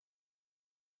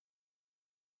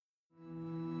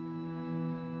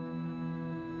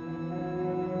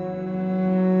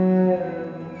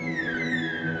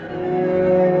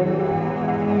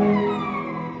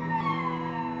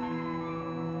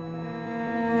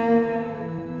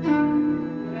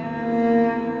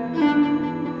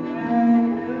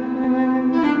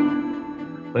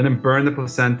Let him burn the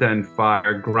placenta in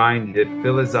fire, grind it,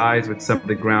 fill his eyes with some of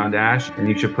the ground ash, and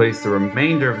you should place the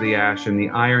remainder of the ash in the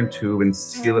iron tube and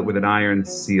seal it with an iron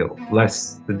seal,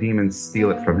 lest the demons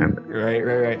steal it from him.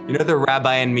 Right. You know, the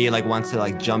rabbi in me like wants to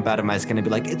like jump out of my skin and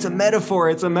be like, it's a metaphor.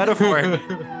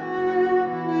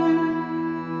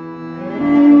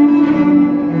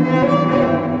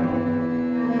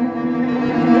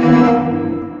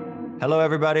 Hello,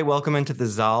 everybody. Welcome into the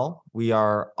Zal. We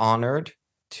are honored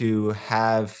to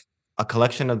have a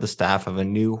collection of the staff of a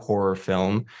new horror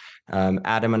film.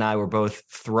 Adam and I were both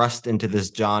thrust into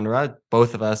this genre,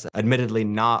 both of us admittedly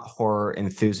not horror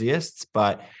enthusiasts,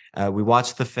 but we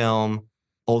watched the film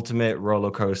Ultimate Roller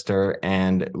Coaster,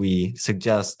 and we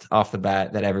suggest off the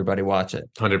bat that everybody watch it.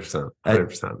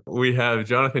 100%. We have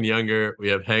Jonathan Younger, we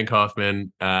have Hank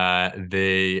Hoffman.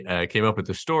 They came up with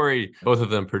the story, both of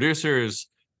them producers.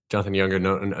 Jonathan Younger,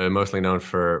 mostly known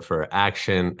for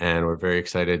action, and we're very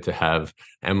excited to have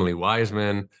Emily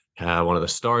Wiseman, one of the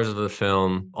stars of the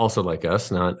film, also like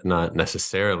us, not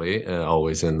necessarily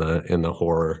always in the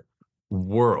horror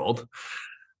world.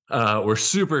 We're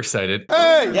super excited.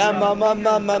 Hey! Yeah, mama,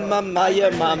 yeah,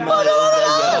 mama.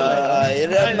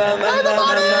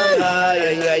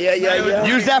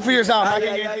 Use that for yourself.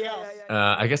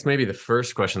 I guess maybe the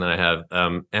first question that I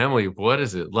have, Emily, what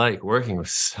is it like working with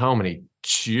so many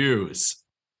Jews?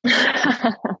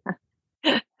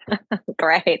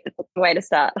 Great. That's a way to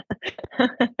start.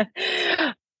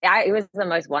 It was the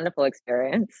most wonderful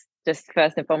experience. Just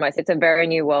first and foremost, it's a very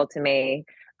new world to me,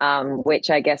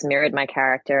 which I guess mirrored my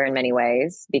character in many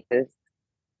ways, because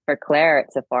for Claire,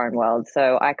 it's a foreign world.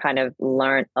 So I kind of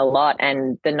learned a lot,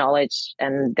 and the knowledge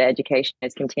and the education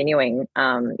is continuing,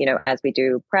 as we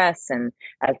do press and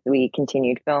as we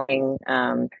continued filming.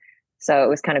 So it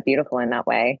was kind of beautiful in that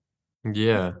way.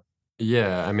 Yeah.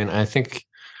 I mean, I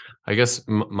guess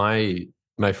my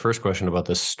first question about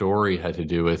the story had to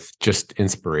do with just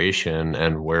inspiration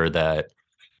and where that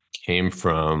came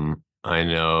from. I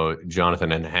know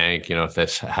Jonathan and Hank, if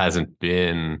this hasn't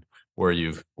been where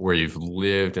you've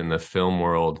lived in the film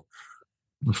world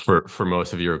for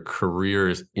most of your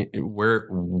careers,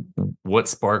 what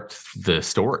sparked the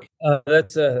story?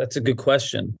 That's a good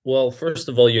question. Well, first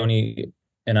of all, Yoni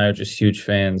and I are just huge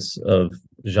fans of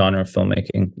genre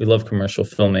filmmaking. We love commercial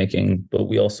filmmaking, but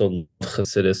we also love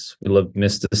Hasidic. We love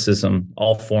mysticism,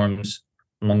 all forms,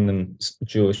 among them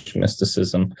Jewish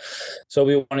mysticism. So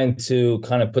we wanted to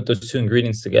kind of put those two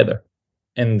ingredients together.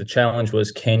 And the challenge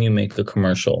was, can you make a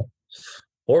commercial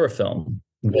horror film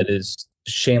that is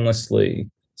shamelessly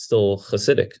still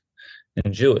Hasidic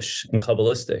and Jewish and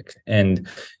Kabbalistic? And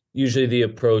usually the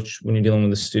approach when you're dealing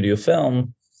with a studio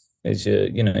film is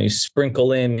you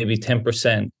sprinkle in maybe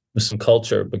 10% with some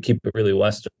culture, but keep it really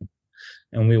Western.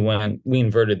 And we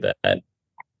inverted that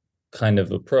kind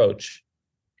of approach.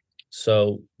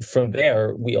 So from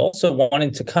there, we also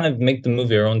wanted to kind of make the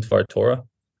movie our own Dvar Torah.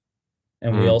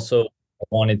 And we also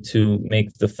wanted to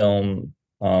make the film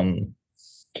an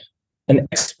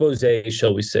expose,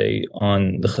 shall we say,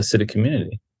 on the Hasidic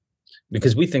community,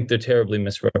 because we think they're terribly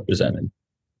misrepresented.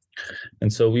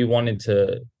 And so we wanted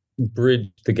to bridge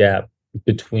the gap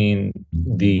between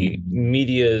the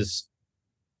media's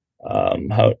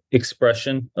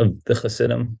expression of the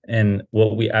Hasidim and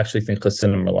what we actually think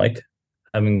Hasidim are like,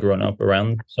 having grown up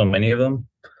around so many of them.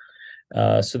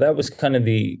 So that was kind of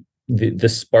the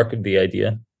spark of the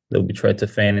idea that we tried to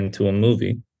fan into a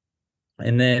movie.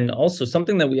 And then also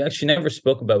something that we actually never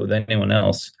spoke about with anyone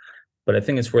else, but I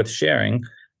think it's worth sharing.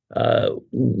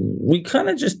 We kind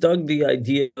of just dug the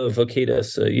idea of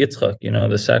Akedas Yitzchak,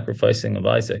 the sacrificing of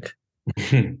Isaac.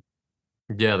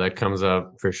 Yeah, that comes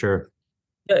up for sure.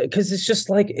 Yeah, because it's just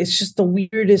the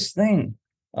weirdest thing.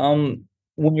 When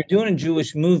you're doing a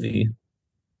Jewish movie,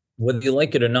 whether you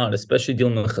like it or not, especially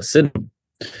dealing with Hasidim,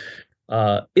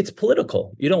 it's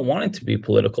political. You don't want it to be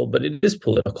political, but it is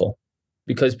political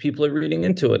because people are reading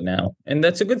into it now. And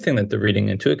that's a good thing that they're reading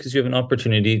into it, because you have an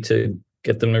opportunity to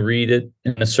get them to read it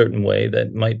in a certain way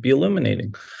that might be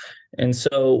illuminating. And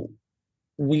so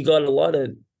we got a lot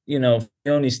of,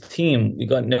 Yoni's team, we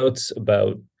got notes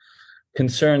about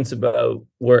concerns about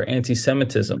where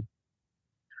anti-Semitism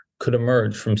could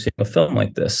emerge from seeing a film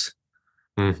like this.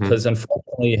 Because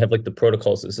unfortunately, you have like the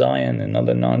Protocols of Zion and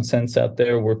other nonsense out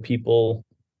there where people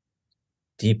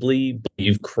deeply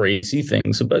believe crazy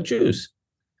things about Jews.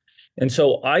 And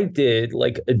so I did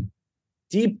like a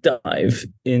deep dive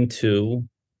into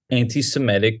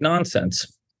anti-Semitic nonsense.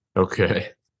 Okay.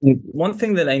 One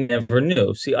thing that I never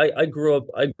knew. See, I grew up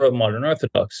modern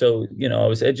Orthodox, so I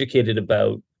was educated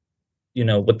about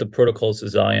what the Protocols of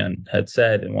Zion had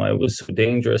said and why it was so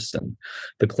dangerous, and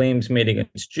the claims made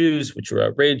against Jews, which were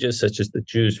outrageous, such as the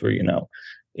Jews were,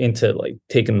 into like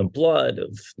taking the blood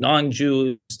of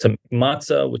non-Jews to make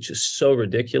matzah, which is so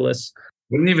ridiculous.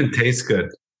 Wouldn't even taste good.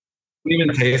 Wouldn't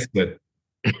even taste good.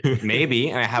 Maybe.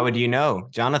 How would you know?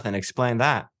 Jonathan, explain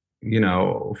that.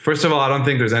 First of all, I don't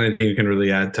think there's anything you can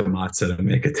really add to matzah to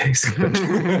make it taste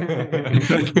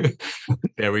good.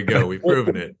 There we go. We've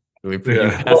proven it.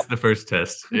 That's the first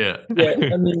test. Yeah. Yeah.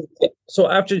 I mean, so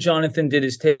after Jonathan did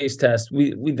his taste test,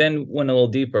 we then went a little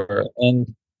deeper.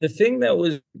 And the thing that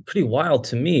was pretty wild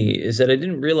to me is that I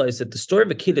didn't realize that the story of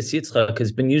Akedas Yitzchak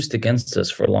has been used against us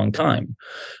for a long time.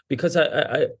 Because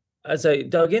as I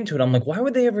dug into it, I'm like, why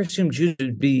would they ever assume Jews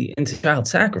would be into child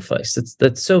sacrifice?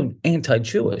 That's so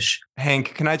anti-Jewish.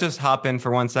 Hank, can I just hop in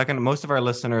for 1 second? Most of our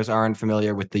listeners aren't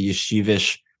familiar with the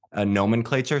yeshivish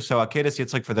nomenclature. So Akedas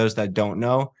Yitzchak, for those that don't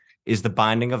know, is the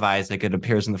binding of Isaac. It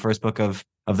appears in the first book of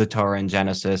the Torah in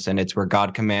Genesis, and it's where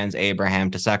God commands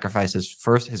Abraham to sacrifice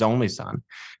his only son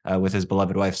with his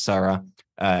beloved wife Sarah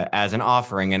as an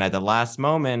offering. And at the last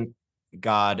moment,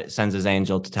 God sends his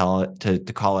angel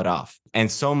to call it off.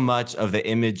 And so much of the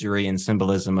imagery and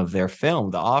symbolism of their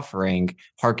film, The Offering,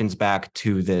 harkens back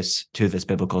to this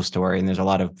biblical story. And there's a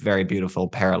lot of very beautiful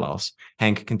parallels.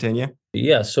 Hank, continue.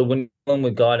 Yeah. So when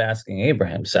with God asking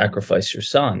Abraham, sacrifice your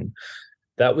son,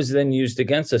 that was then used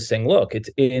against us, saying, look, it's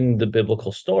in the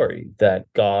biblical story that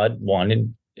God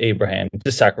wanted Abraham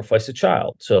to sacrifice a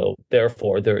child. So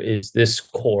therefore, there is this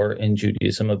core in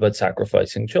Judaism about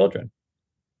sacrificing children.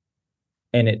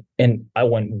 And I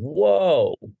went,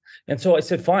 whoa. And so I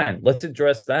said, fine, let's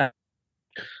address that.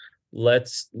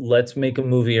 Let's make a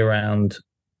movie around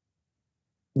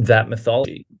that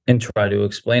mythology and try to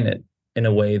explain it in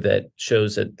a way that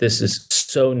shows that this is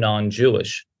so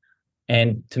non-Jewish.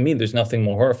 And to me, there's nothing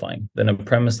more horrifying than a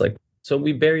premise like, so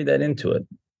we buried that into it.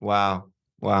 Wow.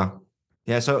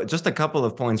 Yeah. So just a couple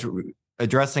of points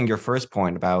addressing your first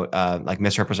point about like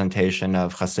misrepresentation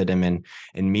of Hasidim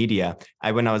in media.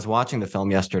 When I was watching the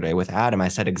film yesterday with Adam, I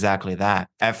said exactly that.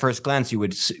 At first glance, you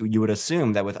would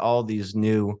assume that with all these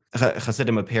new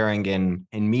Hasidim appearing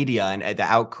in media and the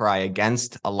outcry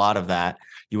against a lot of that,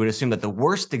 you would assume that the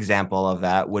worst example of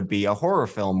that would be a horror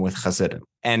film with Hasidim.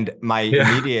 And my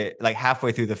immediate, like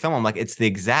halfway through the film, I'm like, it's the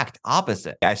exact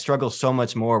opposite. I struggle so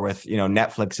much more with,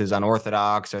 Netflix's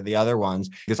Unorthodox or the other ones.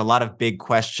 There's a lot of big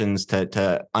questions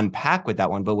to unpack with that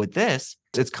one. But with this,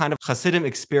 it's kind of Hasidim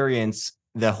experience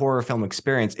the horror film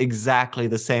experience exactly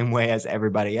the same way as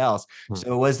everybody else.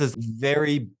 So it was this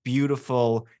very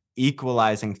beautiful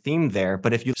equalizing theme there.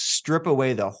 But if you strip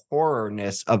away the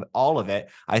horrorness of all of it,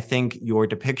 I think your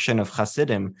depiction of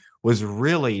Hasidim was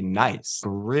really nice,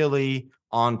 really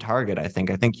on target. I think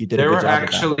you did a good job.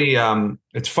 Actually,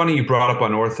 it's funny you brought up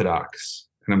Unorthodox,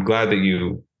 and I'm glad that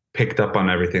you picked up on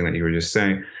everything that you were just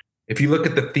saying. If you look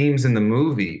at the themes in the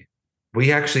movie,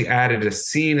 we actually added a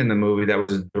scene in the movie that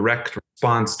was a direct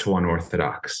response to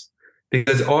Unorthodox.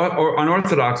 Because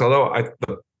Unorthodox, although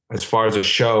as far as a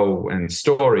show and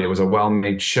story, it was a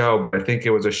well-made show, but I think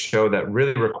it was a show that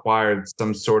really required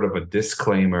some sort of a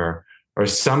disclaimer or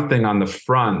something on the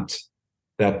front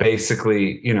that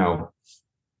basically,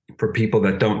 for people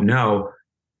that don't know,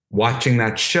 watching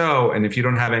that show, and if you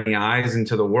don't have any eyes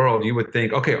into the world, you would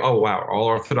think, okay, oh wow, all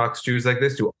Orthodox Jews like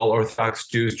this? Do all Orthodox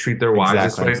Jews treat their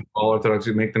wives this way? All Orthodox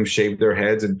Jews make them shave their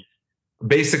heads and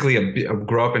basically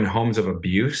grow up in homes of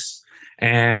abuse?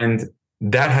 And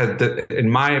that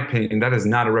in my opinion, that is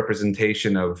not a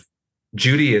representation of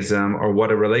Judaism or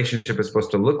what a relationship is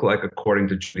supposed to look like according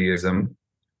to Judaism.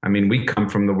 I mean, we come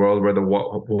from the world where the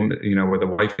woman, where the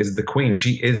wife is the queen.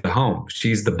 She is the home.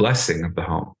 She's the blessing of the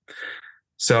home.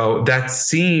 So that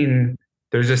scene,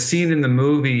 there's a scene in the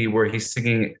movie where he's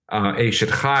singing Eshet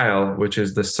Chayil, which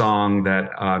is the song that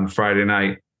on Friday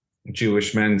night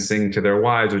Jewish men sing to their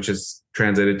wives, which is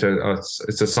translated to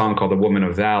it's a song called "A Woman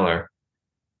of Valor."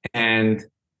 And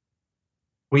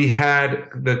we had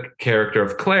the character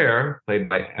of Claire, played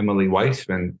by Emily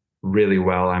Weissman, really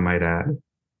well, I might add.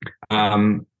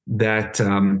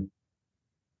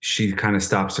 She kind of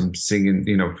stops him singing,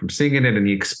 from singing it, and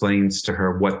he explains to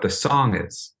her what the song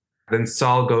is. Then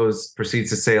Saul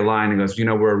proceeds to say a line and goes,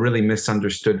 we're a really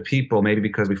misunderstood people, maybe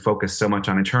because we focus so much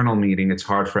on internal meaning, it's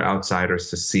hard for outsiders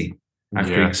to see.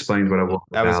 After he explained what a woman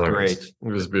of valor is. That was great.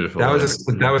 It was beautiful.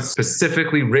 That was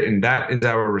specifically written. That is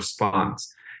our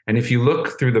response. And if you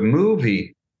look through the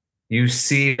movie, you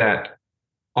see that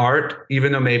Art,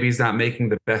 even though maybe he's not making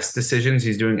the best decisions,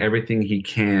 he's doing everything he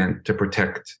can to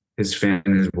protect his family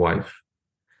and his wife.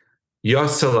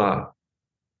 Yosela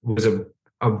was a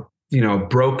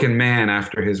broken man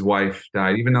after his wife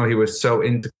died. Even though he was so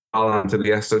into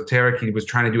the esoteric, he was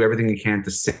trying to do everything he can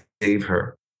to save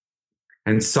her.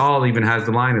 And Saul even has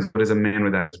the line, "What is a man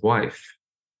without his wife?"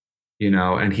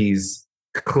 And he's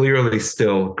clearly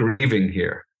still grieving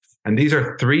here. And these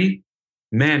are three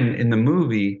men in the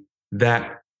movie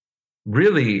that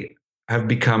really have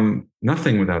become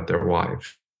nothing without their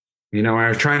wives, and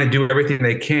are trying to do everything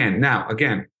they can. Now,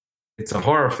 again, it's a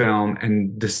horror film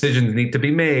and decisions need to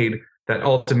be made that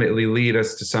ultimately lead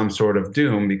us to some sort of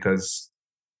doom, because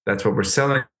that's what we're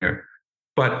selling here.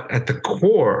 But at the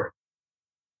core,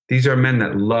 these are men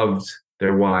that loved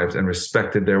their wives and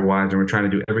respected their wives and were trying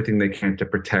to do everything they can to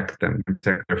protect them,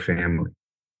 protect their family,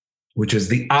 which is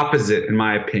the opposite, in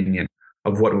my opinion,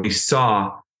 of what we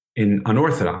saw in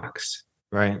Unorthodox.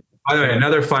 Right. By the way,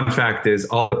 another fun fact is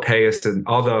all the payas and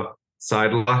all the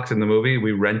side locks in the movie,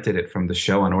 we rented it from the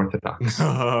show Unorthodox.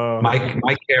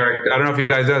 My character, I don't know if you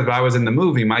guys know, but I was in the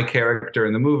movie. My character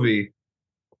in the movie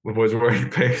was wearing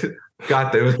payas.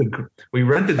 We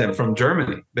rented them from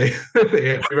Germany. We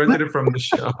rented it from the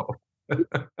show.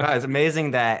 It's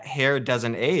amazing that hair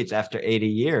doesn't age after 80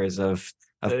 years of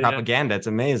propaganda. It's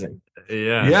amazing.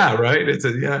 Yeah, right.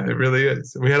 It really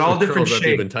is. We had all different shades.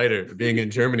 Even tighter being in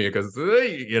Germany because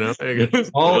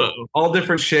all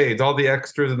different shades, all the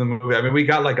extras in the movie. I mean, we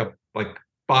got like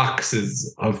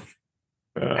boxes of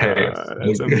hair.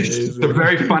 That's amazing. It's a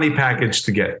very funny package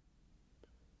to get.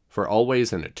 For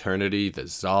always and eternity, the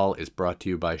Zal is brought to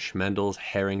you by Schmendel's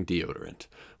Herring Deodorant,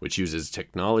 which uses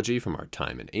technology from our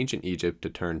time in ancient Egypt to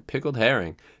turn pickled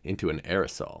herring into an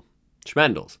aerosol.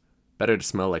 Schmendel's, better to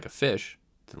smell like a fish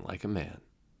than like a man.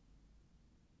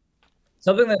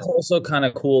 Something that's also kind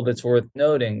of cool that's worth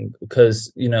noting, because,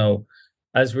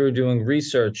 as we were doing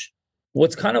research,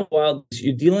 what's kind of wild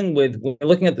is when you're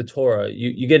looking at the Torah,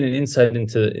 you get an insight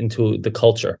into the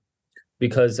culture.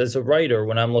 Because as a writer,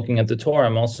 when I'm looking at the Torah,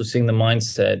 I'm also seeing the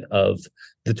mindset of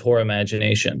the Torah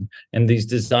imagination and these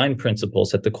design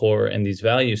principles at the core and these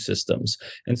value systems.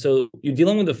 And so you're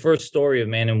dealing with the first story of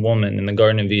man and woman in the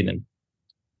Garden of Eden.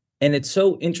 And it's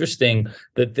so interesting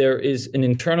that there is an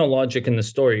internal logic in the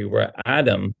story where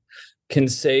Adam can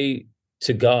say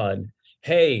to God,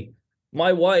 "Hey,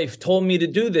 my wife told me to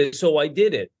do this, so I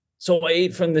did it. So I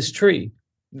ate from this tree."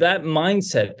 That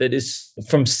mindset that is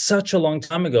from such a long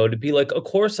time ago, to be like, of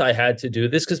course I had to do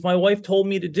this because my wife told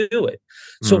me to do it.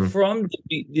 So from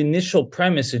the initial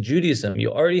premise of Judaism, you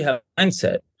already have a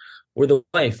mindset where the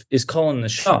wife is calling the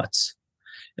shots.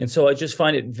 And so I just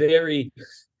find it very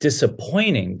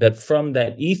disappointing that from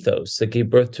that ethos that gave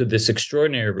birth to this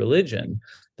extraordinary religion,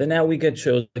 that now we get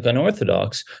shows like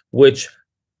Unorthodox, which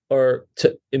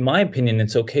in my opinion,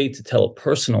 it's okay to tell a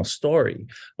personal story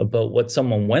about what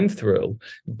someone went through.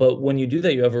 But when you do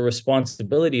that, you have a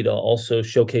responsibility to also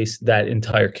showcase that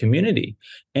entire community.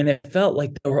 And it felt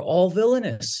like they were all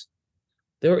villainous.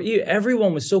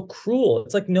 Everyone was so cruel.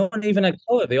 It's like no one even had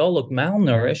color. They all look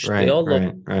malnourished. Right, they all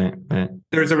right.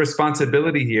 There's a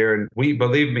responsibility here. And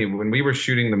believe me, when we were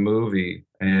shooting the movie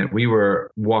and we were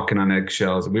walking on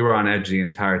eggshells, we were on edge the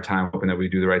entire time, hoping that we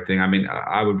do the right thing. I mean,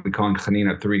 I would be calling Khanin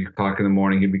at 3:00 in the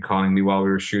morning. He'd be calling me while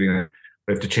we were shooting.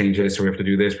 We have to change this, or we have to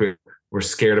do this. We're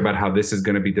scared about how this is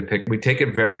going to be depicted. We take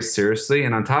it very seriously.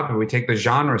 And on top of it, we take the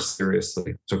genre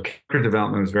seriously. So character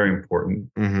development is very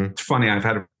important. Mm-hmm. It's funny. I've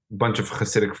had a bunch of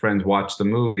Hasidic friends watch the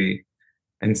movie.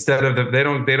 Instead of they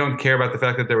don't care about the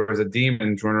fact that there was a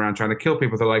demon running around trying to kill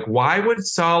people. They're like, why would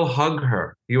Saul hug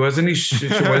her? She wasn't.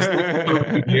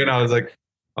 I was like,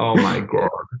 oh my God.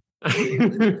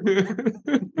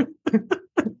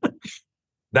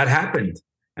 That happened.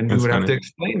 And we would have to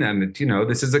explain that,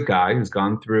 this is a guy who's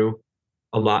gone through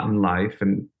a lot in life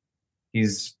and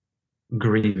he's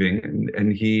grieving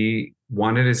and he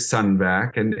wanted his son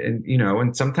back.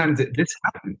 And sometimes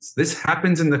this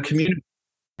happens in the community.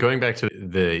 Going back to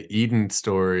the Eden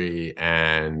story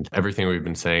and everything we've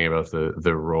been saying about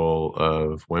the role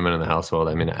of women in the household,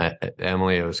 I mean,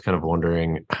 Emily, I was kind of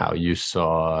wondering how you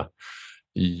saw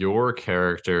your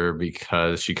character,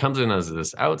 because she comes in as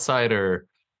this outsider,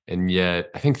 and yet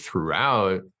I think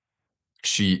throughout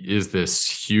she is this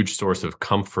huge source of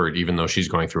comfort, even though she's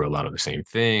going through a lot of the same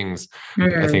things.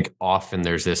 I think often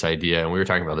there's this idea, and we were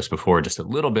talking about this before just a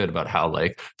little bit, about how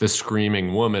like the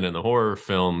screaming woman in the horror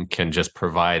film can just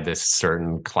provide this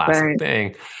certain classic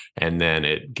thing. And then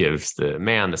it gives the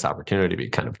man this opportunity to be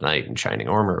kind of knight in shining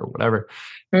armor or whatever.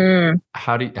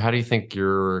 How do you think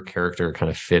your character kind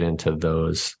of fit into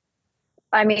those?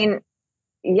 I mean,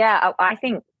 yeah, I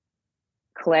think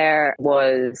Claire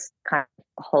was kind of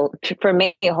for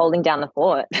me holding down the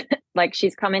fort. Like,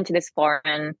 she's come into this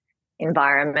foreign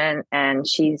environment and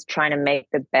she's trying to make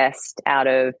the best out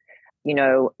of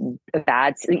a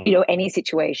bad, any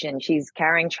situation. She's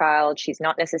carrying child. She's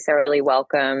not necessarily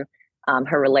welcome.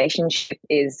 Her relationship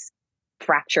is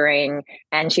fracturing,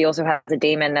 and she also has a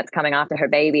demon that's coming after her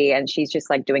baby, and she's just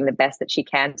like doing the best that she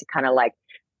can to kind of like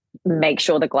make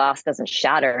sure the glass doesn't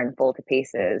shatter and fall to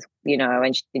pieces,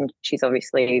 and she's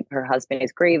obviously, her husband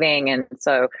is grieving. And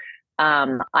so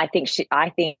I think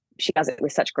she does it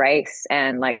with such grace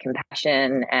and like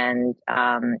compassion, and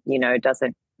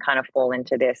doesn't kind of fall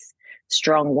into this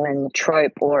strong woman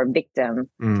trope or victim.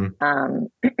 And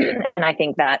I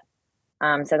think that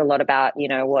said a lot about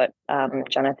what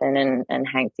Jonathan and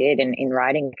Hank did in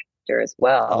writing her as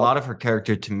well. A lot of her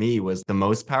character to me was the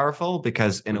most powerful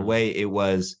because in a way it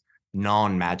was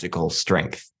non-magical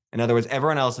strength. In other words,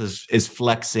 everyone else is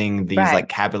flexing these like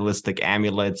Kabbalistic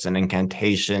amulets and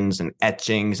incantations and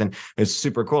etchings, and it's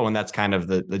super cool, and that's kind of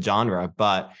the genre.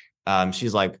 But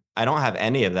she's like, I don't have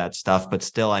any of that stuff, but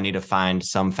still I need to find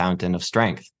some fountain of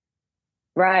strength.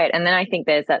 Right. And then I think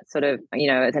there's that sort of,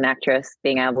 as an actress,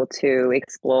 being able to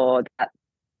explore that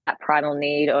primal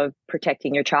need of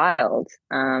protecting your child,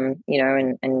 and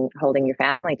holding your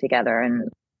family together. And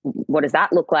what does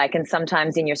that look like? And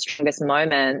sometimes in your strongest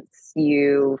moments,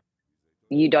 you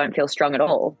don't feel strong at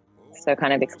all. So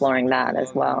kind of exploring that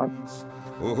as well.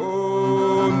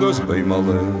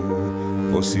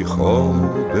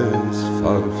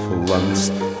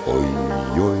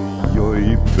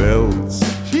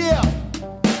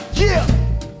 Yeah.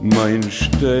 Mein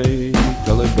steht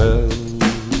alle Welt.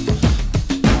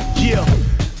 Yeah.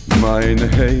 Mein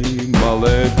Heim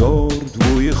alle dort,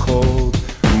 wo ich hod,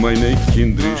 meine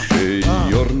kindrische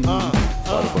Jorn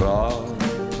verbracht.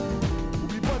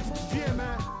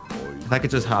 If I could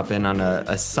just hop in on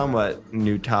a somewhat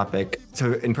new topic.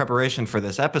 So in preparation for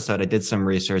this episode, I did some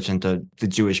research into the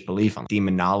Jewish belief on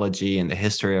demonology and the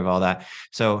history of all that.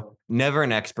 So never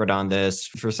an expert on this.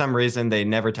 For some reason, they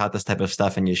never taught this type of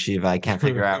stuff in yeshiva. I can't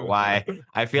figure out why.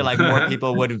 I feel like more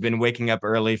people would have been waking up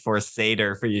early for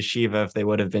Seder for yeshiva if they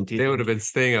would have been teaching. They would have been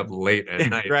staying up late at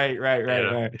night.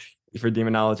 Right. For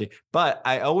demonology. But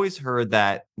I always heard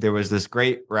that there was this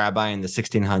great rabbi in the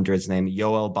 1600s named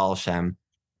Yoel Baal Shem,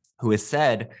 who is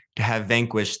said to have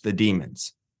vanquished the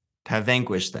demons, to have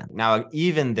vanquished them. Now,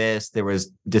 even this, there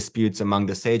was disputes among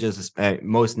the sages,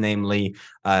 most namely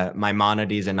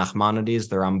Maimonides and Nachmanides,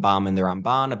 the Rambam and the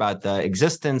Ramban, about the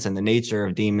existence and the nature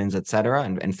of demons, etc.,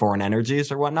 and foreign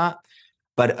energies or whatnot.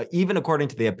 But even according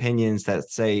to the opinions that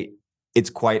say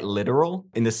it's quite literal,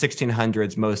 in the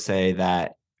 1600s, most say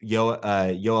that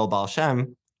Yoel Baal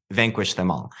Shem vanquished them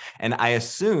all. And I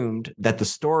assumed that the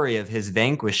story of his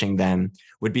vanquishing them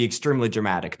would be extremely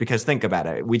dramatic, because think about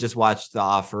it. We just watched The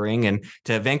Offering, and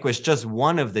to vanquish just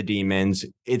one of the demons,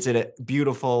 it's a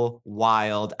beautiful,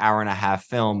 wild hour-and-a-half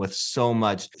film with so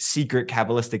much secret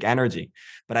Kabbalistic energy.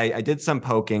 But I did some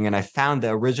poking, and I found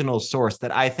the original source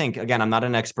that I think, again, I'm not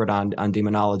an expert on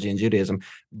demonology and Judaism,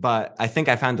 but I think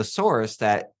I found the source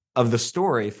that of the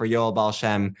story for Yoel Baal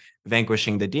Shem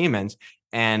vanquishing the demons.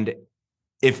 And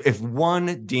if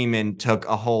one demon took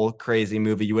a whole crazy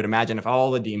movie, you would imagine if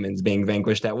all the demons being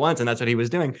vanquished at once, and that's what he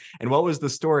was doing. And what was the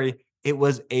story? It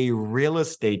was a real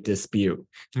estate dispute.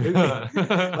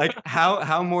 Like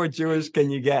how more Jewish can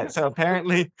you get? So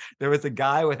apparently there was a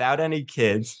guy without any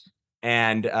kids,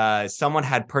 and someone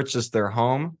had purchased their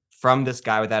home from this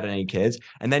guy without any kids.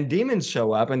 And then demons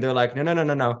show up and they're like,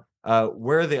 no.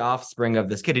 We're the offspring of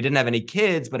this kid. He didn't have any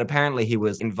kids, but apparently he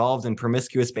was involved in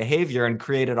promiscuous behavior and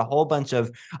created a whole bunch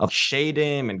of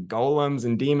shadim and golems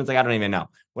and demons. Like, I don't even know,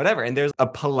 whatever. And there's a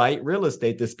polite real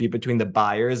estate dispute between the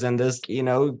buyers and this,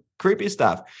 creepy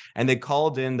stuff. And they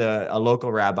called in a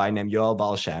local rabbi named Yoel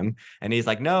Baal Shem. And he's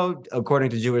like, no,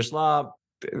 according to Jewish law,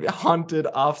 haunted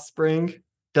offspring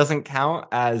doesn't count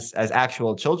as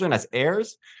actual children, as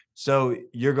heirs. So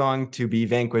you're going to be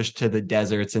vanquished to the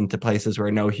deserts and to places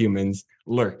where no humans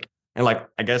lurk. And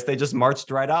I guess they just marched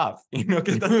right off,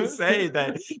 because it doesn't say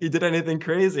that he did anything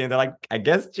crazy. And they're like, I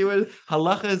guess Jewish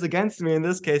halacha is against me. In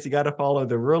this case, you got to follow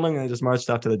the ruling, and they just marched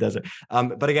off to the desert.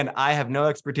 But again, I have no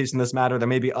expertise in this matter. There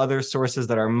may be other sources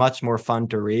that are much more fun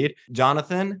to read.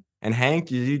 Jonathan and Hank,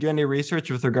 did you do any research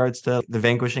with regards to the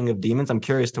vanquishing of demons? I'm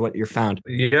curious to what you found.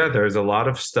 Yeah, there's a lot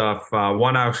of stuff.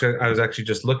 One, I was actually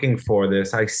just looking for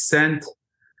this. I sent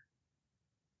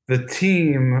the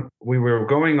team, we were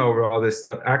going over all this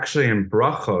stuff. Actually, in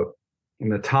Brachot, in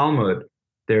the Talmud,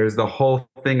 there's the whole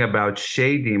thing about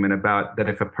shadim, and about that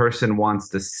if a person wants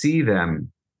to see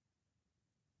them,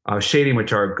 shadim,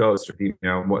 which are ghosts,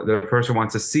 the person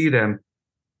wants to see them,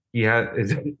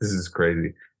 this is crazy.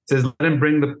 It says, let him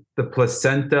bring the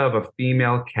placenta of a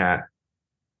female cat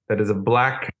that is a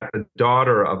black cat, the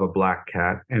daughter of a black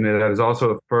cat, and that is also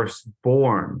a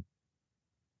firstborn,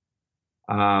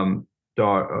 the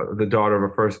daughter of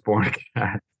a firstborn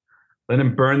cat. Let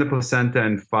him burn the placenta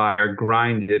in fire,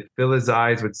 grind it, fill his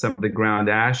eyes with some of the ground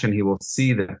ash, and he will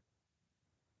see them.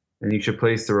 And you should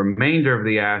place the remainder of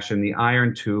the ash in the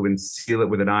iron tube and seal it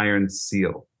with an iron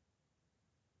seal,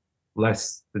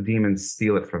 lest the demons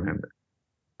steal it from him.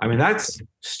 I mean, that's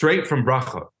straight from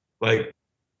bracha. Like,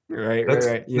 right.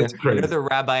 Yeah. You know, the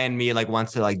rabbi in me like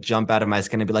wants to like jump out of my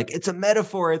skin and be like, it's a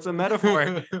metaphor. But of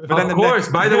course,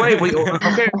 by the way,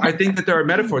 okay, I think that there are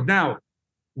metaphors. Now,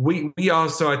 we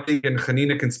also, I think, and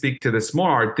Hanina can speak to this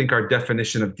more, I think our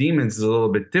definition of demons is a little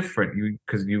bit different,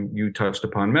 because you touched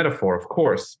upon metaphor, of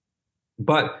course.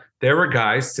 But there were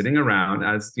guys sitting around,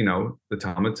 as you know, the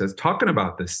Talmud says, talking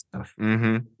about this stuff.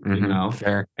 You know,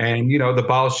 fair. And you know, the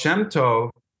Baal Shem Tov,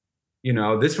 you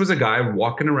know, this was a guy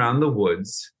walking around the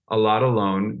woods a lot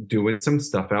alone, doing some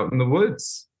stuff out in the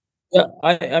woods. Yeah,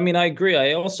 I mean, I agree.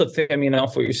 I also think, I mean,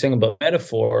 off what you're saying about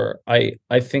metaphor, I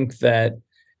think that,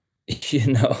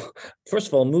 you know, first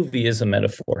of all, movie is a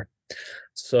metaphor,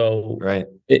 so right.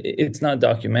 It's not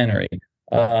documentary.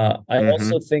 I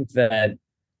also think that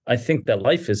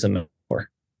life is a metaphor.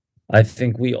 I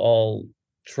think we all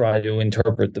try to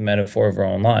interpret the metaphor of our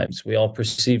own lives. We all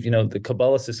perceive, you know, the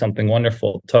Kabbalah says something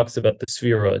wonderful. It talks about the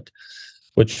Sfirot,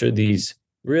 which are these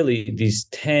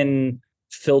 10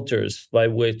 filters by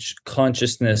which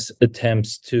consciousness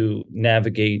attempts to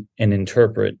navigate and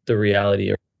interpret the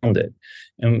reality around it.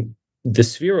 And the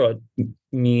Sfirot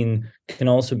can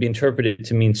also be interpreted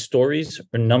to mean stories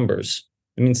or numbers.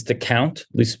 It means to count.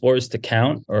 Lispor is to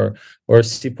count, or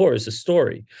sipor is a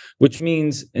story, which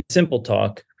means, in simple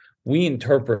talk, we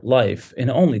interpret life in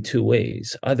only two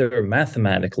ways, either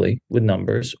mathematically with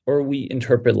numbers, or we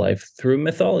interpret life through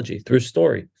mythology, through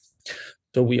story.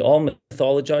 So we all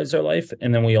mythologize our life,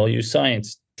 and then we all use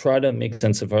science to try to make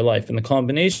sense of our life. And the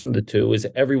combination of the two is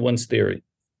everyone's theory.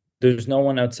 There's no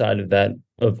one outside of that,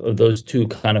 of those two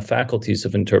kind of faculties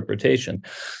of interpretation.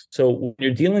 So when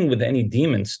you're dealing with any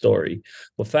demon story,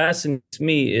 what fascinates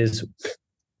me is,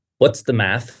 what's the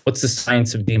math? What's the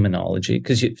science of demonology?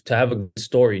 Because to have a good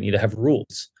story, you need to have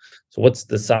rules. So what's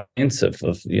the science of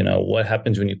you know, what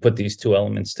happens when you put these two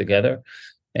elements together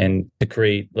and to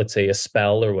create, let's say, a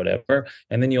spell or whatever?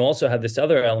 And then you also have this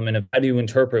other element of, how do you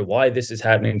interpret why this is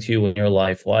happening to you in your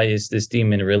life? Why is this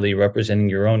demon really representing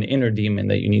your own inner demon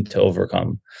that you need to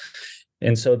overcome?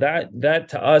 And so that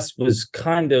to us was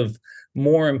kind of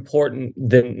more important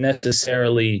than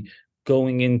necessarily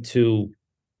going into,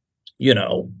 you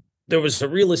know, there was a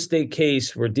real estate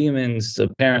case where demons,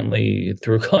 apparently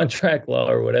through contract law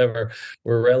or whatever,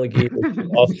 were relegated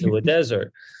off to a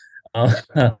desert.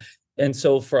 And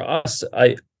so for us,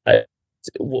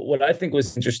 what I think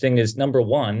was interesting is, number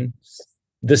one,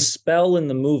 the spell in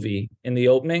the movie, in the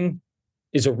opening,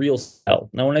 is a real spell.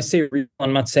 Now, when I say real,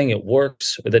 I'm not saying it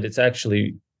works or that it's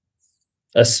actually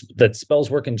that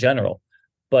spells work in general,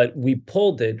 but we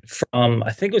pulled it from,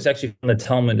 I think it was actually from the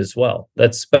Talmud as well,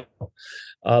 that spell.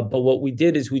 But what we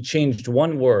did is we changed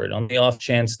one word on the off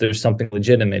chance there's something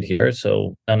legitimate here,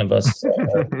 so none of us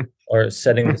are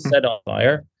setting the set on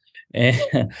fire.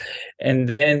 And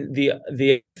then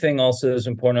the thing also that was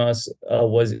important to us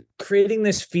was creating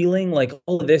this feeling like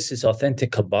all of this is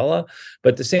authentic Kabbalah,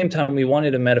 but at the same time we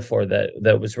wanted a metaphor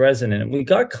that was resonant. And we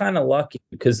got kind of lucky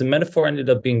because the metaphor ended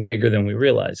up being bigger than we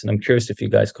realized. And I'm curious if you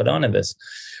guys caught on to this.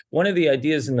 One of the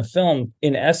ideas in the film,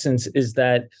 in essence, is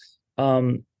that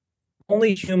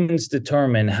only humans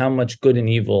determine how much good and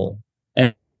evil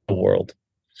enter the world.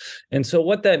 And so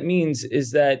what that means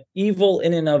is that evil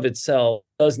in and of itself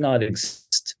does not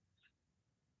exist.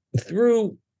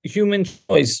 Through human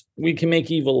choice, we can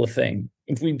make evil a thing.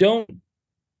 If we don't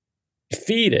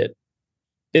feed it,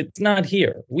 it's not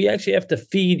here. We actually have to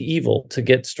feed evil to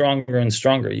get stronger and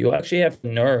stronger. You actually have to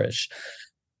nourish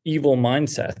evil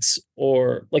mindsets.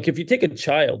 Or like, if you take a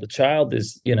child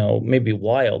is, you know, maybe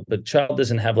wild, but a child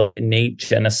doesn't have like innate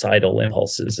genocidal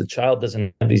impulses. A child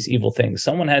doesn't have these evil things.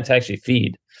 Someone had to actually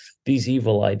feed these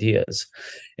evil ideas.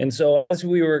 And so as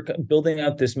we were building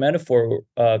out this metaphor,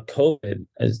 COVID,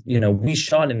 as you know, we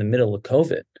shot in the middle of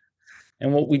COVID.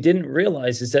 And what we didn't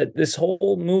realize is that this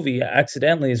whole movie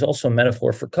accidentally is also a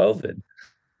metaphor for COVID.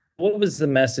 What was the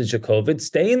message of COVID?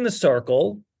 Stay in the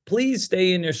circle. Please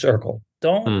stay in your circle.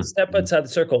 Don't step outside the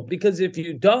circle, because if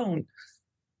you don't,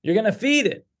 you're going to feed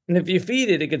it. And if you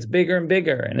feed it, it gets bigger and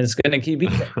bigger, and it's going to keep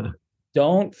eating.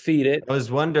 Don't feed it. I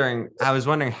was wondering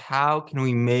how can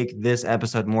we make this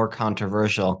episode more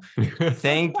controversial?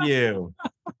 Thank you.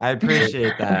 I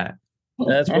appreciate that.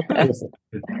 That's what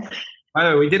By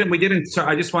the way, we didn't. So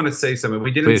I just want to say something.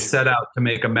 We didn't Please. set out to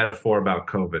make a metaphor about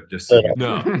COVID. Just so you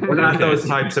know. No. We're not Okay. those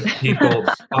types of people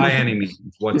by any means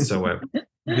whatsoever.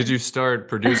 Did you start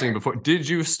producing before? Did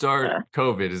you start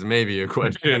COVID? Is maybe a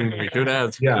question we could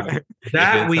ask. Yeah,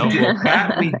 that we did.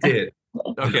 That we did.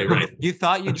 Okay, right. You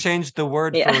thought you changed the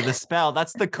word Yeah. for the spell.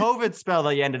 That's the COVID spell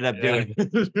that you ended up doing.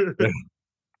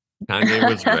 Kanye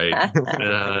was right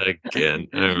again.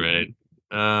 All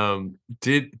right.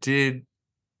 Did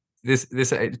this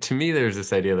to me? There's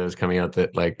this idea that was coming out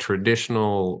that like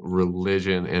traditional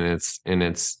religion in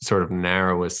its sort of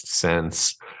narrowest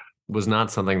sense was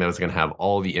not something that was going to have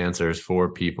all the answers for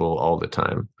people all the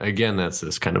time. Again, that's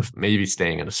this kind of maybe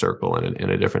staying in a circle in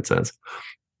a different sense.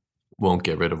 Won't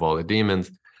get rid of all the demons.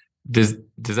 Does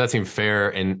that seem fair?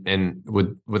 And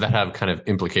would that have kind of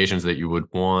implications that you would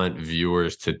want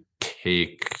viewers to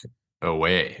take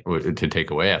away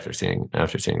after seeing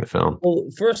the film? Well,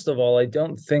 first of all, I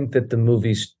don't think that the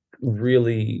movie's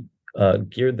really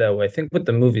geared that way. I think what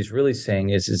the movie's really saying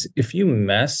is if you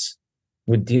mess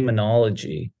with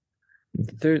demonology,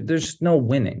 there's no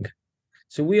winning.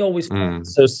 So we always find it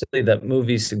so silly that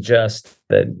movies suggest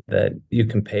that you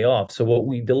can pay off. So what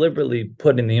we deliberately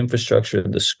put in the infrastructure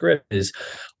of the script is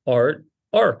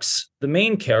arcs. The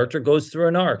main character goes through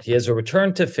an arc. He has a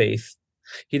return to faith.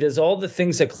 He does all the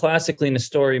things that classically in a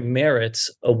story merits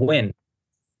a win.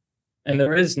 And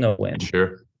there is no win.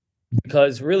 Sure.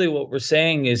 Because really what we're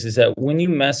saying is that when you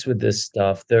mess with this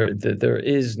stuff, there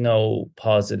is no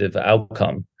positive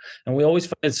outcome. And we always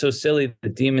find it so silly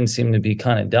that demons seem to be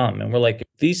kind of dumb. And we're like, if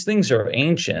these things are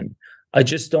ancient, I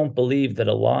just don't believe that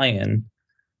a lion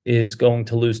is going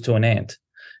to lose to an ant.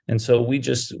 And so we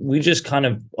just kind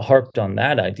of harped on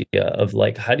that idea of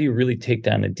like, how do you really take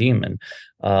down a demon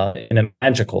in a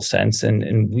magical sense?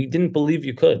 And we didn't believe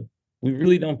you could. We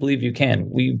really don't believe you can.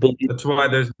 We believe That's why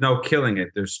there's no killing it.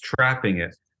 There's trapping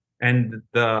it. And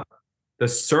the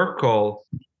circle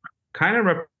kind of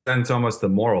represents almost the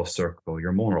moral circle,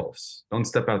 your morals. Don't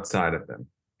step outside of them.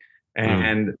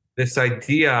 And this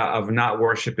idea of not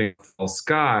worshiping a false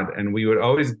god, and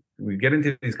we get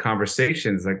into these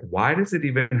conversations like, why does it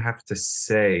even have to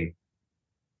say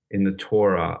in the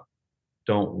Torah,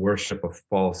 don't worship a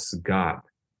false god?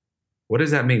 What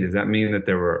does that mean? Does that mean that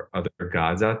there were other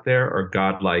gods out there or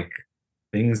godlike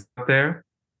things out there?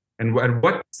 And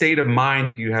what state of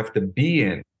mind do you have to be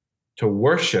in to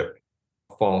worship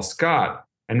a false god?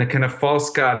 And can a false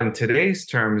god in today's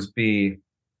terms be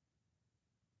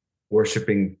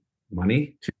worshiping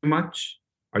money too much?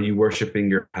 Are you worshiping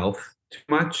your health too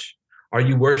much? Are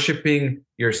you worshiping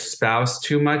your spouse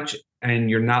too much and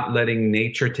you're not letting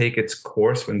nature take its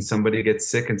course when somebody gets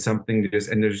sick and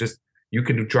you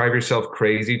can drive yourself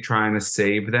crazy trying to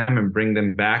save them and bring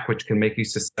them back, which can make you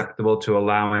susceptible to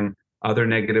allowing other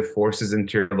negative forces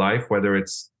into your life, whether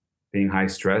it's being high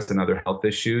stress and other health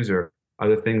issues or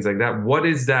other things like that. What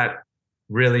does that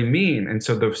really mean? And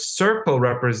so the circle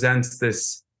represents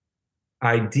this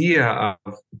idea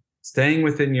of staying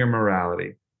within your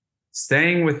morality,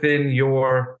 staying within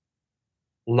your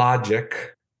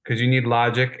logic, because you need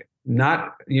logic,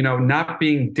 not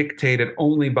being dictated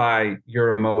only by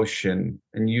your emotion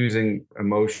and using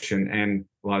emotion and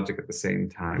logic at the same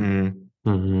time.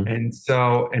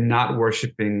 And not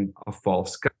worshiping a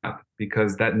false god,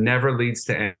 because that never leads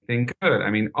to anything good. I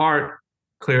mean, Art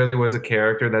clearly was a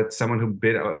character that's someone who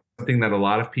bit something that a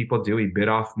lot of people do. He bit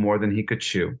off more than he could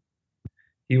chew.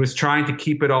 He was trying to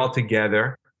keep it all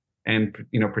together and,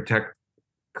 protect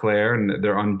Claire and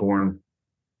their unborn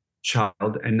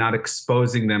child and not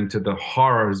exposing them to the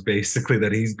horrors basically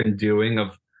that he's been doing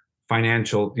of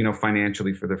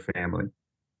financially for their family.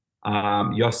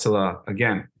 Yosela,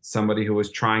 again, somebody who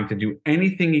was trying to do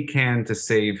anything he can to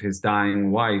save his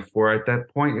dying wife, where at that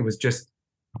point it was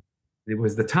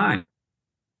the time,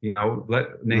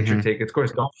 let nature take its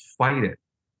course, don't fight it.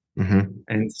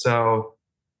 And so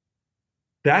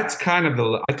that's kind of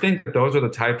I think that those are the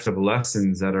types of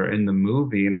lessons that are in the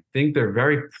movie. And I think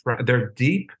they're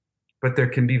deep, but there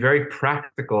can be very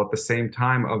practical at the same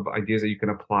time of ideas that you can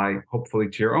apply, hopefully,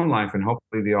 to your own life. And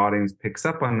hopefully the audience picks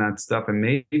up on that stuff and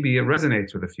maybe it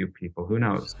resonates with a few people. Who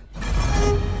knows?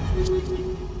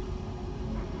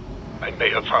 I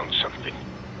may have found something.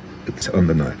 It's on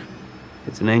the knife.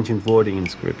 It's an ancient warding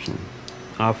inscription,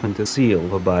 often to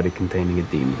seal a body containing a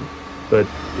demon. But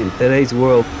in today's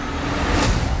world,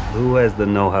 who has the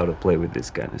know-how to play with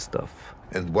this kind of stuff?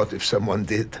 And what if someone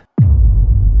did?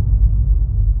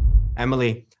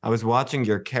 Emily, I was watching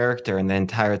your character and the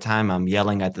entire time I'm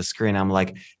yelling at the screen. I'm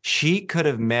like, she could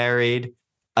have married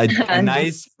a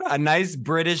nice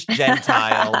British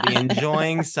Gentile be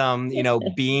enjoying some,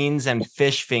 beans and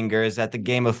fish fingers at the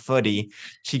game of footy.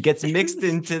 She gets mixed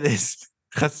into this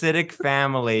Hasidic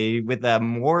family with a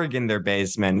morgue in their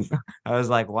basement. I was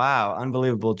like, wow,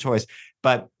 unbelievable choice.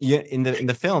 But in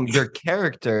the film, your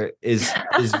character is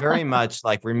very much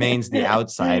like remains the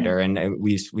outsider, and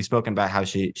we've spoken about how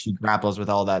she grapples with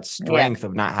all that strength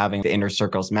of not having the inner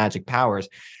circle's magic powers.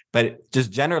 But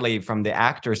just generally, from the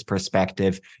actor's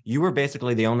perspective, you were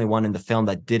basically the only one in the film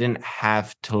that didn't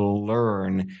have to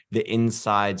learn the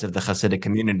insides of the Hasidic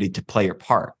community to play your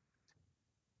part.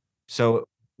 So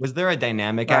was there a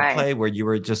dynamic at play where you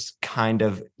were just kind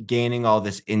of gaining all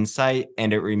this insight,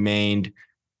 and it remained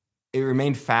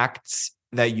facts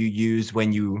that you use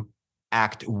when you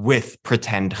act with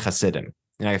pretend Hasidim?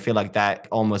 And I feel like that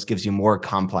almost gives you more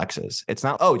complexes. It's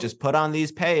not, just put on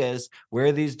these payas,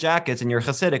 wear these jackets, and you're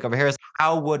Hasidic. Over here is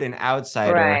how would an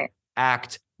outsider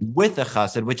act with a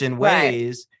Hasid, which in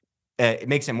ways it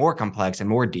makes it more complex and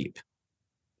more deep.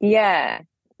 Yeah,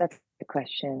 that's the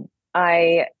question.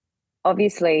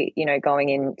 Obviously, going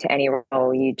into any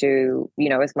role, you do,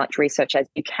 as much research as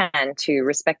you can to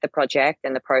respect the project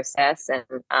and the process. And,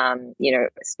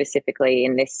 specifically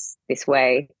in this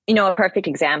way, a perfect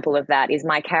example of that is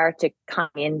my character coming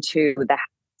into the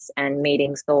house and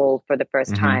meeting Saul for the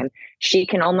first time. She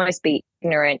can almost be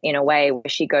ignorant in a way where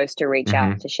she goes to reach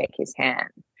out to shake his hand.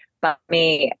 But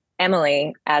me,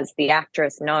 Emily, as the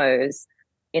actress, knows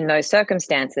in those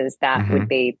circumstances that would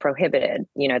be prohibited,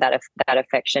 that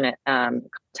affectionate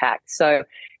contact. So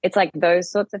it's like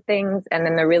those sorts of things. And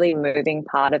then the really moving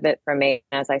part of it for me,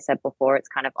 as I said before, it's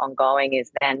kind of ongoing,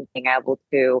 is then being able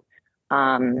to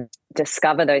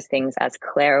discover those things as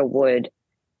Claire would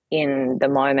in the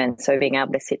moment. So being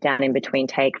able to sit down in between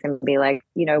takes and be like,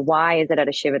 why is it at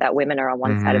a shiver that women are on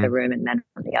one side of the room and men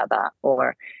on the other?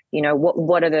 Or,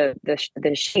 what are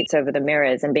the sheets over the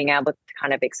mirrors, and being able to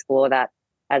kind of explore that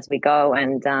as we go.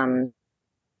 And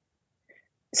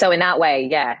so in that way,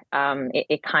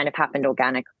 it kind of happened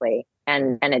organically,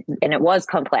 and it was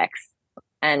complex.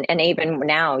 And even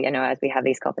now, as we have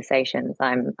these conversations,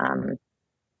 I'm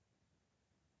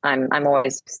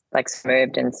always like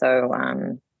moved, and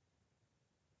so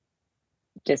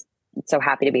just so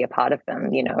happy to be a part of them.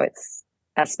 It's,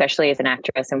 especially as an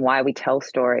actress, and why we tell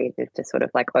stories is to sort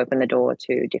of like open the door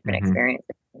to different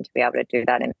experiences, and to be able to do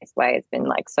that in this way has been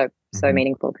like so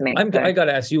meaningful to me. I got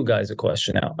to ask you guys a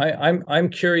question now. I'm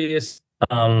curious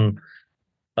what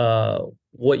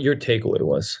your takeaway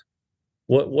was.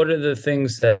 What are the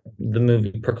things that the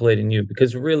movie percolated in you?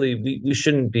 Because really, we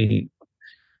shouldn't be.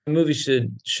 The movie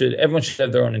everyone should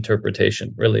have their own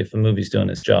interpretation, really, if a movie's doing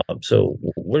its job. So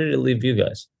where did it leave you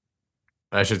guys?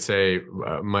 I should say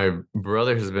my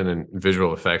brother has been in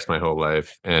visual effects my whole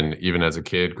life. And even as a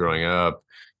kid growing up,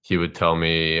 he would tell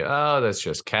me, oh, that's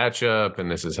just catch up. And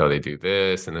this is how they do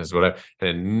this. And this is what and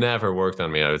it never worked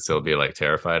on me. I would still be like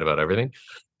terrified about everything.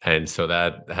 And so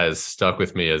that has stuck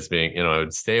with me as being, I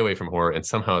would stay away from horror. And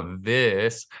somehow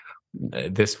this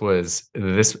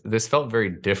felt very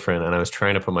different, and I was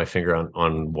trying to put my finger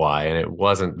on why, and it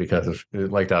wasn't because of,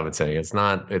 like David saying, it's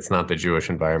not the Jewish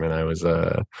environment. I was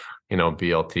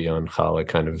BLT on challah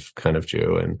kind of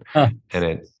Jew,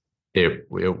 and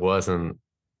it wasn't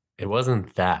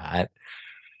that.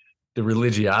 The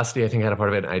religiosity, I think, had a part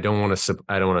of it. I don't want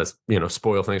to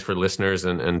spoil things for listeners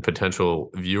and potential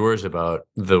viewers about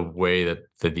the way that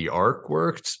the arc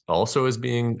worked, also as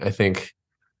being, I think,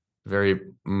 very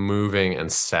moving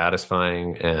and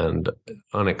satisfying and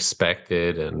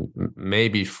unexpected and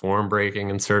maybe form breaking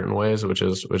in certain ways, which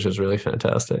is really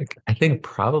fantastic. I think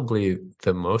probably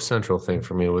the most central thing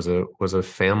for me was a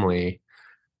family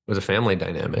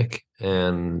dynamic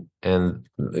and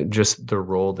just the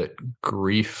role that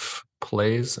grief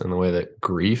plays and the way that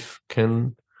grief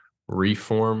can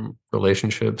reform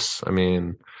relationships. I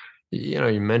mean,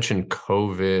 you mentioned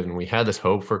COVID, and we had this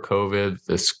hope for COVID.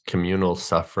 This communal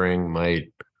suffering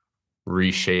might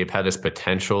had this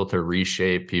potential to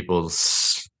reshape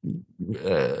people's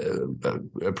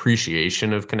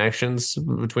appreciation of connections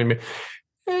between.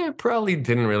 It probably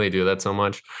didn't really do that so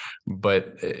much,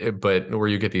 but where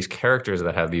you get these characters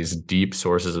that have these deep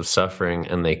sources of suffering,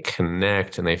 and they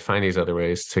connect, and they find these other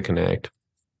ways to connect.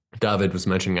 David was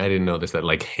mentioning, I didn't know this, that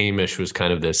like Hamish was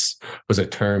a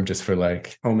term just for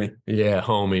like homie. Yeah,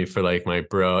 homie, for like my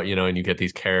bro, and you get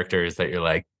these characters that you're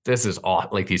like, this is awesome.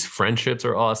 Like these friendships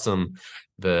are awesome.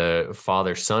 The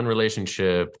father-son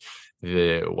relationship,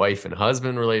 the wife and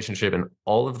husband relationship, and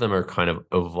all of them are kind of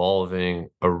evolving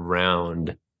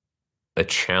around a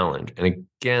challenge. And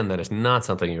again, that is not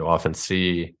something you often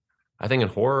see I think in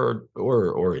horror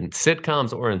or in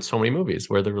sitcoms or in so many movies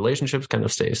where the relationships kind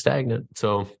of stay stagnant.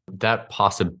 So that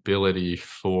possibility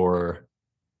for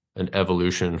an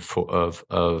evolution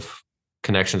of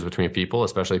connections between people,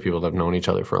 especially people that have known each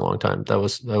other for a long time, that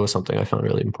was something I found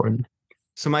really important.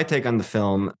 So my take on the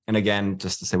film, and again,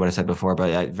 just to say what I said before,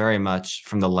 but very much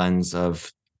from the lens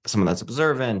of someone that's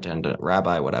observant and a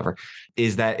rabbi, whatever,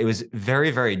 is that it was very,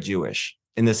 very Jewish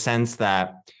in the sense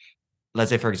that, let's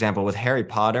say, for example, with Harry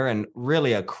Potter and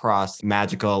really across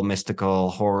magical, mystical,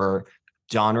 horror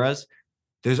genres,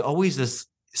 there's always this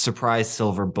surprise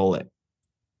silver bullet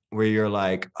where you're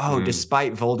like, oh,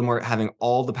 despite Voldemort having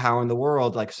all the power in the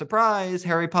world, like, surprise,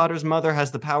 Harry Potter's mother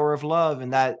has the power of love,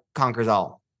 and that conquers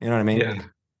all. You know what I mean? Yeah.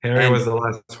 Harry was the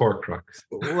last Horcrux.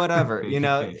 Whatever,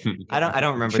 I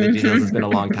don't remember the details. It's been a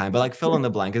long time, but like, fill in the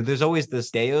blank. There's always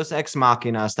this Deus ex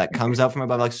machina that comes out from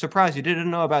above, like, surprise, you didn't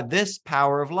know about this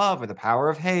power of love or the power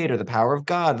of hate or the power of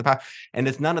God. And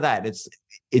it's none of that.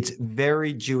 It's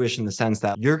very Jewish in the sense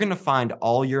that you're going to find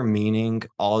all your meaning,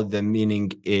 all the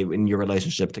meaning in your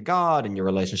relationship to God, in your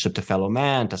relationship to fellow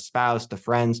man, to spouse, to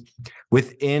friends,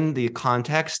 within the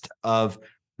context of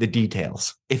the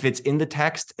details. If it's in the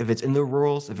text, if it's in the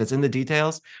rules, if it's in the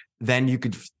details, then you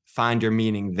could find your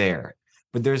meaning there.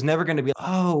 But there's never going to be,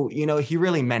 oh, he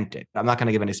really meant it. I'm not going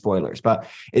to give any spoilers, but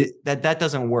that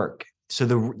doesn't work. So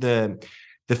the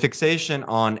fixation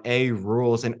on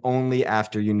rules, and only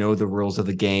after you know the rules of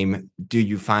the game do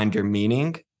you find your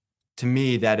meaning. To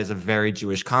me, that is a very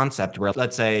Jewish concept where,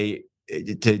 let's say,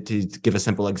 to give a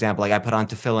simple example, like I put on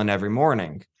tefillin every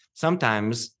morning.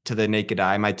 Sometimes to the naked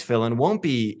eye, my tefillin won't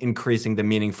be increasing the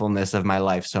meaningfulness of my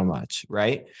life so much,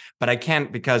 right? But I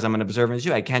can't, because I'm an observant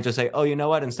Jew, I can't just say, oh, you know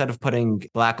what? Instead of putting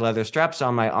black leather straps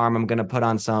on my arm, I'm going to put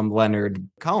on some Leonard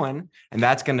Cohen, and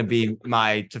that's going to be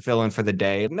my tefillin for the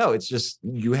day. No, it's just,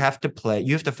 you have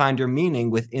to find your meaning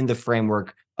within the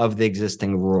framework of the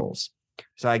existing rules.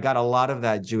 So I got a lot of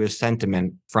that Jewish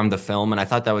sentiment from the film, and I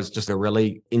thought that was just a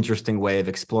really interesting way of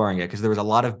exploring it, because there was a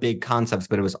lot of big concepts,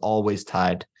 but it was always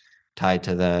tied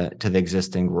to the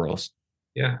existing rules.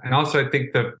 Yeah. And also I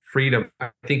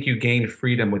think you gain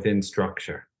freedom within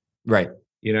structure. Right.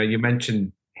 You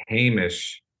mentioned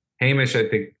Hamish. Hamish, I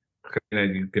think,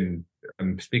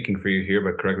 I'm speaking for you here,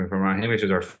 but correct me if I'm wrong, Hamish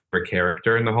is our favorite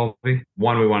character in the whole movie.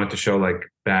 One, we wanted to show like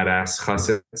badass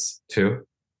Hasids too.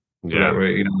 Yeah.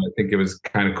 I think it was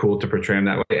kind of cool to portray him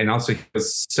that way. And also he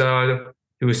was so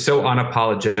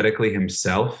unapologetically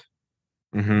himself.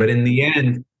 Mm-hmm. But in the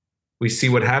end, we see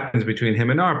what happens between him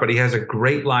and Art, but he has a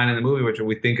great line in the movie, which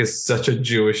we think is such a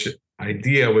Jewish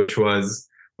idea, which was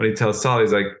when he tells Saul,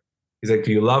 he's like,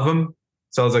 do you love him?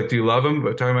 Saul's like, do you love him?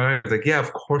 But talking about it, he's like, yeah,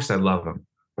 of course I love him,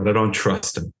 but I don't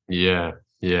trust him. Yeah.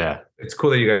 Yeah. It's cool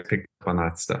that you guys picked up on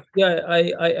that stuff. Yeah,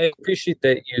 I appreciate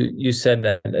that you said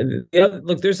that. Yeah,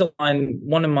 look, there's a line,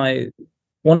 one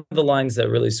of the lines that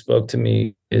really spoke to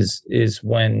me is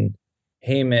when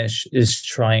Hamish is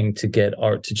trying to get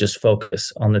Art to just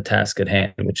focus on the task at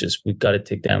hand, which is, we've got to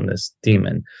take down this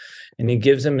demon. And he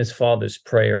gives him his father's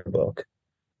prayer book.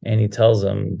 And he tells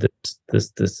him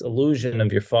this illusion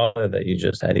of your father that you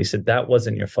just had. He said, that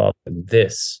wasn't your father.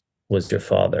 This was your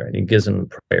father. And he gives him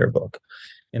the prayer book.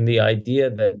 And the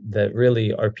idea that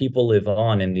really our people live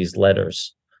on in these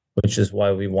letters, which is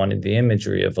why we wanted the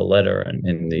imagery of a letter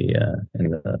in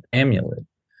the amulet,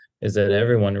 is that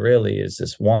everyone really is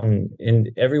this one,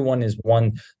 everyone is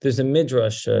one. There's a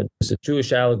midrash, there's a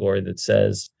Jewish allegory that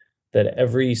says that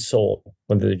every soul,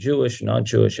 whether they're Jewish or not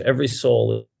Jewish, every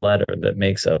soul is a letter that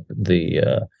makes up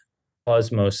the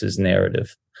cosmos's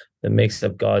narrative, that makes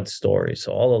up God's story.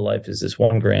 So all of life is this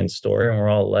one grand story, and we're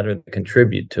all a letter that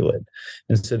contribute to it.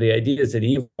 And so the idea is that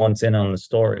Eve wants in on the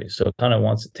story. So it kind of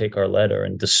wants to take our letter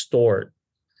and distort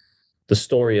the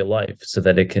story of life so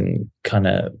that it can kind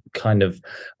of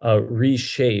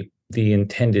reshape the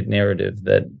intended narrative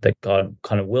that God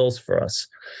kind of wills for us.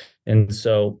 And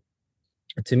so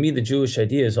to me, the Jewish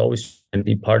idea is always going to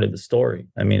be part of the story.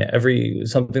 I mean,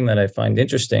 something that I find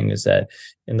interesting is that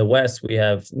in the West, we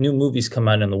have new movies come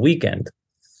out on the weekend.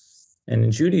 And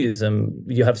in Judaism,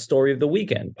 you have story of the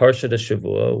weekend, Parshat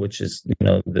Shavua, which is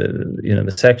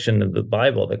the section of the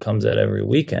Bible that comes out every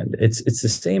weekend. It's the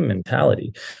same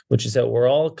mentality, which is that we're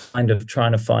all kind of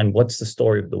trying to find what's the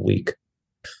story of the week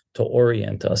to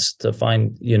orient us, to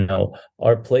find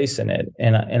our place in it.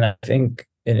 And I think,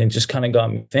 and it just kind of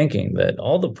got me thinking that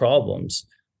all the problems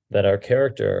that our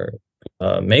character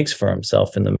makes for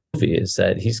himself in the movie is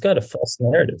that he's got a false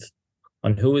narrative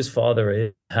on who his father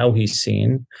is, how he's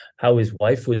seen, how his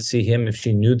wife would see him if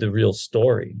she knew the real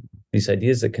story. these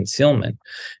ideas of concealment.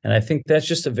 And I think that's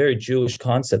just a very Jewish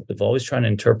concept of always trying to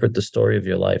interpret the story of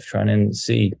your life, trying to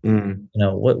see,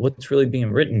 what's really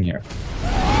being written here.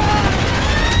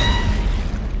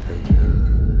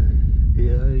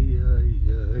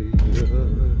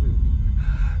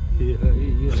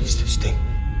 What is this thing?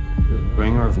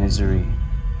 Bringer of misery,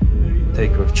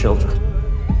 taker of children.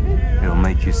 It'll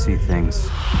make you see things,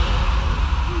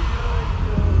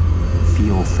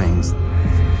 feel things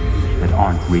that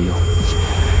aren't real.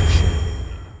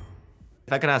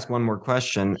 If I can ask one more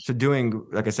question. So doing,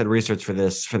 like I said, research for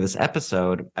this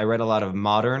episode, I read a lot of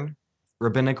modern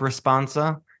rabbinic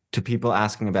responsa to people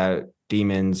asking about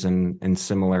demons and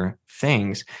similar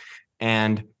things.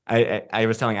 And I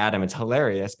was telling Adam, it's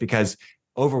hilarious because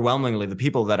overwhelmingly the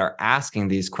people that are asking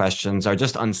these questions are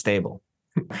just unstable.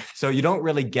 So you don't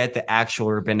really get the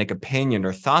actual rabbinic opinion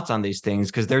or thoughts on these things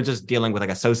because they're just dealing with like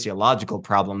a sociological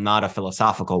problem, not a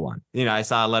philosophical one. I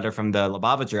saw a letter from the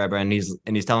Lubavitcher Rebbe, and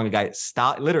he's telling a guy,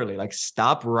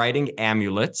 stop writing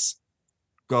amulets,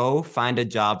 go find a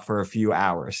job for a few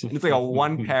hours. It's like a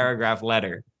 1-paragraph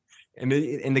letter. And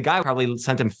the guy probably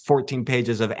sent him 14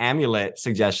 pages of amulet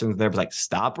suggestions. There was like,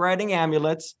 stop writing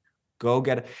amulets, go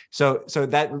get it. So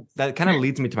that kind of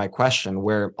leads me to my question,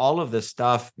 where all of this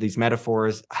stuff, these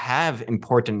metaphors, have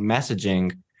important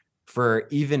messaging for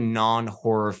even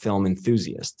non-horror film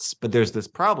enthusiasts. But there's this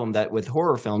problem that with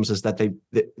horror films is that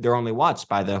they're only watched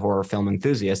by the horror film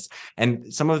enthusiasts.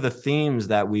 And some of the themes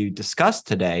that we discussed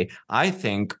today, I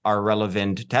think, are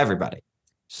relevant to everybody.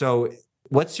 So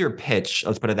what's your pitch,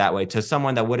 let's put it that way, to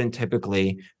someone that wouldn't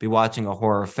typically be watching a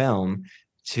horror film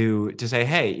to say,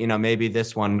 hey, maybe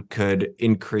this one could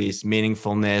increase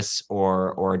meaningfulness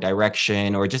or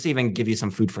direction, or just even give you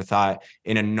some food for thought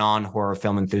in a non-horror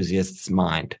film enthusiast's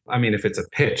mind? I mean, if it's a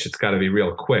pitch, it's got to be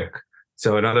real quick.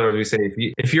 So in other words, we say,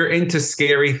 if you're into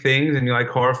scary things and you like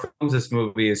horror films, this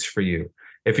movie is for you.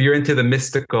 If you're into the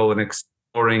mystical and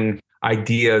exploring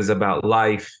ideas about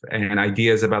life and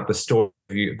ideas about the story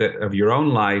of your own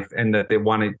life, and that they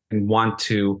want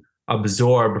to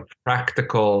absorb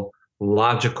practical,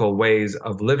 logical ways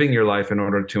of living your life in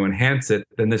order to enhance it,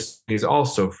 then this is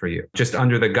also for you. Just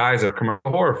under the guise of a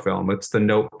commercial horror film, it's the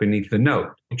note beneath the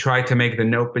note. You try to make the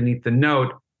note beneath the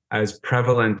note as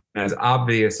prevalent, as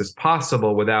obvious as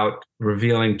possible without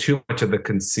revealing too much of the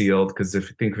concealed, because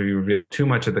if you reveal too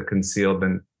much of the concealed,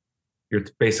 then you're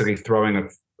basically throwing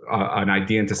an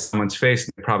idea into someone's face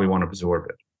and they probably won't absorb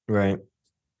it. Right.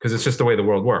 Because it's just the way the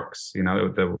world works.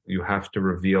 You have to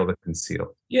reveal the concealed.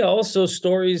 Yeah. Also,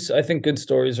 stories, I think good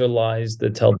stories are lies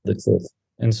that tell the truth.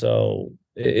 And so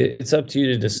it's up to you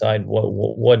to decide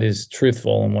what is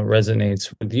truthful and what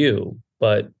resonates with you.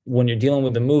 But when you're dealing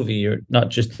with a movie, you're not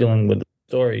just dealing with the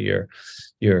story,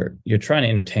 you're trying to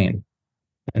entertain.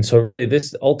 And so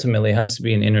this ultimately has to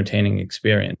be an entertaining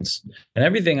experience. And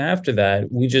everything after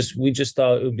that, we just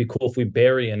thought it would be cool if we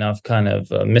bury enough kind of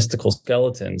mystical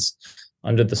skeletons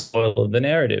under the soil of the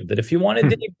narrative that if you want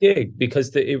to dig,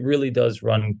 because it really does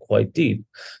run quite deep.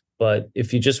 But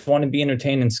if you just want to be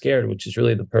entertained and scared, which is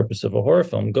really the purpose of a horror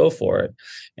film, go for it.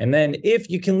 And then if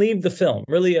you can leave the film,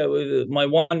 really our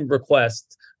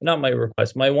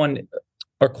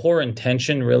core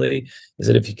intention really is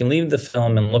that if you can leave the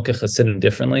film and look at Hasidim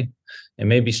differently, and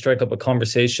maybe strike up a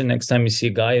conversation next time you see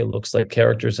a guy who looks like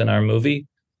characters in our movie,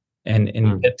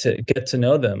 and get to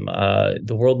know them,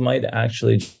 the world might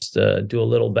actually just do a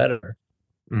little better.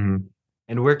 Mm-hmm.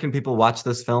 And where can people watch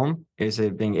this film? Is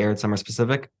it being aired somewhere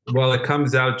specific? Well, it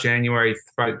comes out January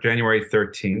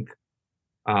 13th,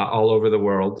 all over the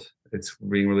world. It's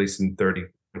being released in 30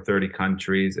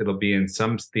 countries. It'll be in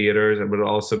some theaters.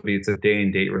 It's a day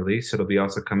and date release. It'll be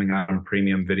also coming out on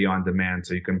premium video on demand,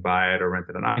 so you can buy it or rent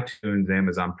it on iTunes,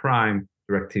 Amazon Prime,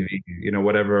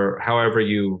 DirecTV, however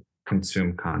you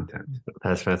consume content.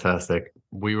 That's fantastic.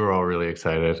 We were all really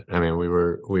excited. I mean, we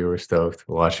were stoked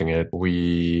watching it.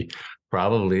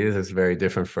 This is very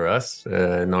different for us.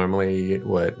 Normally,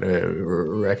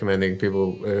 recommending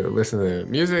people listen to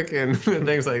music and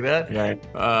things like that.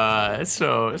 Right.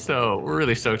 So we're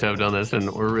really stoked to have done this,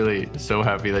 and we're really so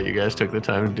happy that you guys took the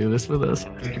time to do this with us.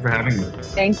 Thank you for having me.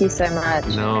 Thank you so much.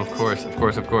 No, of course.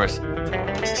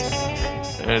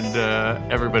 And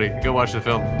everybody, go watch the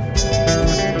film.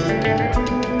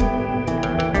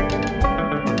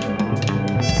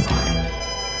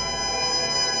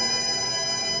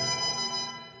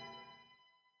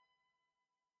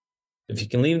 If you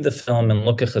can leave the film and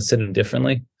look at Hasidim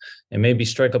differently, and maybe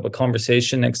strike up a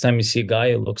conversation next time you see a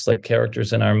guy who looks like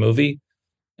characters in our movie,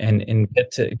 and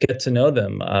get to know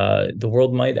them, the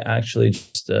world might actually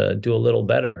just do a little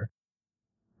better.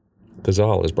 The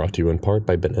Zal is brought to you in part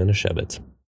by Banana Shevitz.